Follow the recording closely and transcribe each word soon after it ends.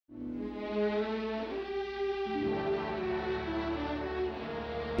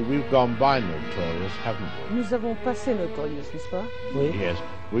We've gone by Notorious, haven't we? Nous avons passé Notorious, n'est-ce pas? Oui. Yes.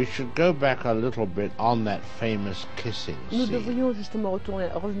 We should go back a little bit on that famous kissing Nous scene. devrions justement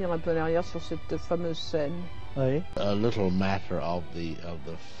revenir un peu en arrière sur cette fameuse scène. Oui. A little matter of the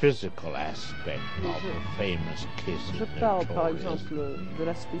physical aspect of the famous kiss Je in parle par Notorious. exemple de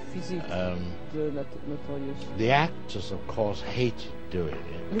l'aspect physique de Notorious. The actors, of course, hated doing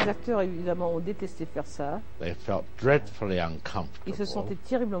it. Les acteurs évidemment ont détesté faire ça. They felt dreadfully Ils se uncomfortable sentaient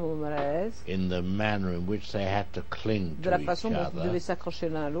terriblement mal à l'aise in the manner in which they had to cling de to la each façon dont ils other. devaient s'accrocher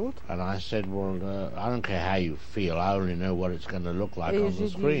l'un à l'autre. And I said, well, I don't care how you feel. I only know what it's going to look like Et on j'ai the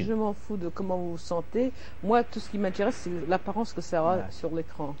dit, screen. je m'en fous de comment vous vous sentez. Moi, tout ce qui m'intéresse, c'est l'apparence que ça aura sur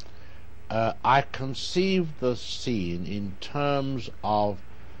l'écran. I conceived the scene in terms of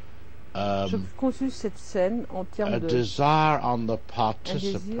Je conçus cette scène en termes a de desire on the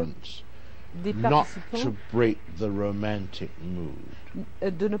participants des not participants to break the romantic mood.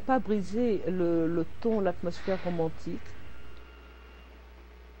 de ne pas briser le ton, l'atmosphère romantique.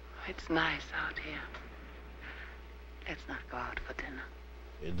 It's nice out here. Let's not go out for dinner.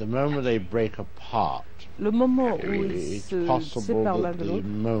 The moment they break apart, Le moment où ils it's se possible séparent l'un that de the l'autre,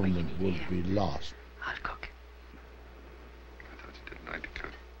 moment would be lost. I'll cook. I thought you didn't like to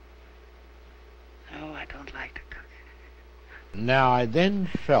cook. No, I don't like to cook. Now I then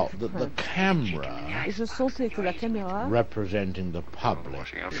felt that the camera et je sentais que la caméra representing the public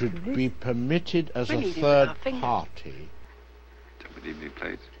should be permitted as a third party Don't we leave any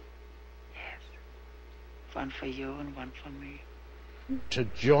plates? Yes. One for you and one for me. to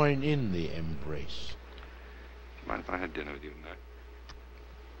join in the embrace. Do you mind if I had dinner with you tonight?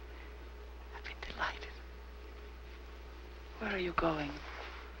 I'd be delighted. Where are you going?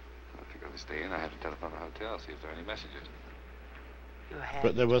 If you're going to stay in, I have to telephone the hotel, see if there are any messages. You have.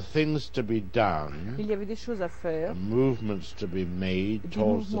 But there were things to be done, il y avait des choses à faire, movements to be made des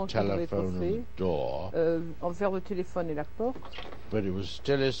towards the mouvements qui devaient être telephone and the faits door, envers le téléphone et la porte, but it was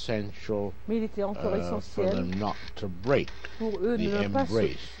still essential mais il était encore for essentiel them not to break pour eux de the ne pas se...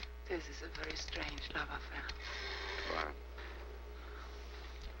 embrace. This is a very strange love affair. Why?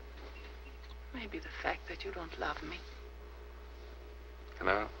 Maybe the fact that you don't love me.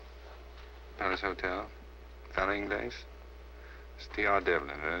 Hello? Palace Hotel? Fanning Days? It's T.R.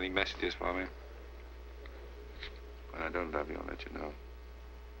 Devlin. Any messages for me? When I don't love you, I'll let you know.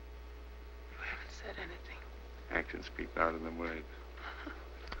 You haven't said anything. Actions speak louder than words.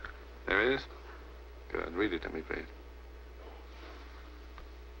 There is? Good. Read it to me, please.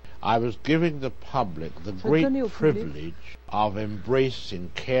 I was giving the public the great privilege of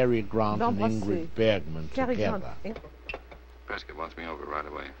embracing Cary Grant and Ingrid Bergman Cary Grant. together. Prescott wants me over right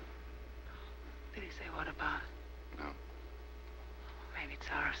away. Did he say what about? No, Maybe it's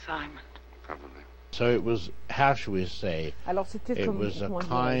our assignment. probably. So it was, how should we say, Alors c'était it comme was a comment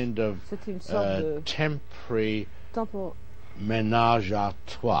kind of c'était une sorte de temporary tempo,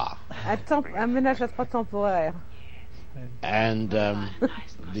 menage-a-trois. un ménage à trois temporaire. And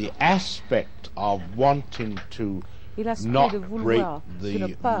the aspect of wanting to Et l'aspect not de break vouloir, de ne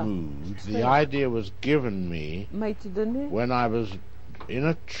the pas mood, the idea was given me m'a été donné when I was in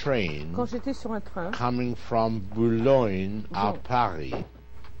a train quand j'étais sur un train coming from Boulogne à Paris.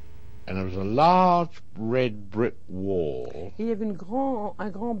 And there was a large red brick wall, il y avait un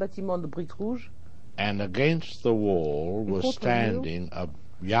grand bâtiment de briques rouges. and against the wall was contre le mur, standing a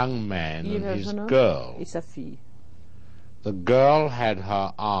young man il y and avait un his jeune homme girl. et sa fille. The girl had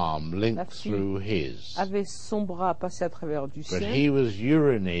her arm La linked fille through his, avait son bras passé à travers du but sien he was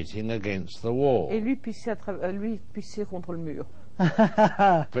urinating against the wall. et lui pissait contre le mur.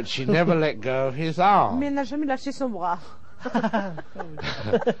 But she never let go of his arm. Mais elle n'a jamais lâché son bras.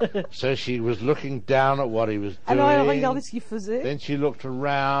 So she was looking down at what he was Alors elle doing. regardait ce qu'il faisait, Then she looked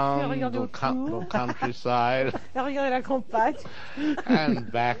around regardait the autour. countryside elle regardait la campagne,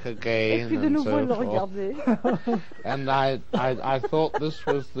 and back et again puis de and nouveau elle le so forth. regardait. And I thought this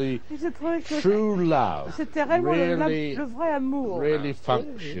was the Et j'ai trouvé que true love, c'était réellement really, le vrai amour really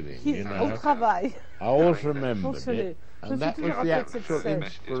functioning, qui, you au know. travail. I always remembered Fonctionnait. it. Je me And suis that was toujours the rappelé de cette actual scène.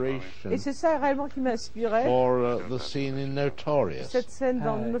 inspiration Et c'est ça réellement qui m'inspirait, for the scene in Notorious. cette scène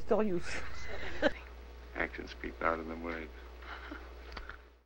dans Notorious. Actions speak louder than words.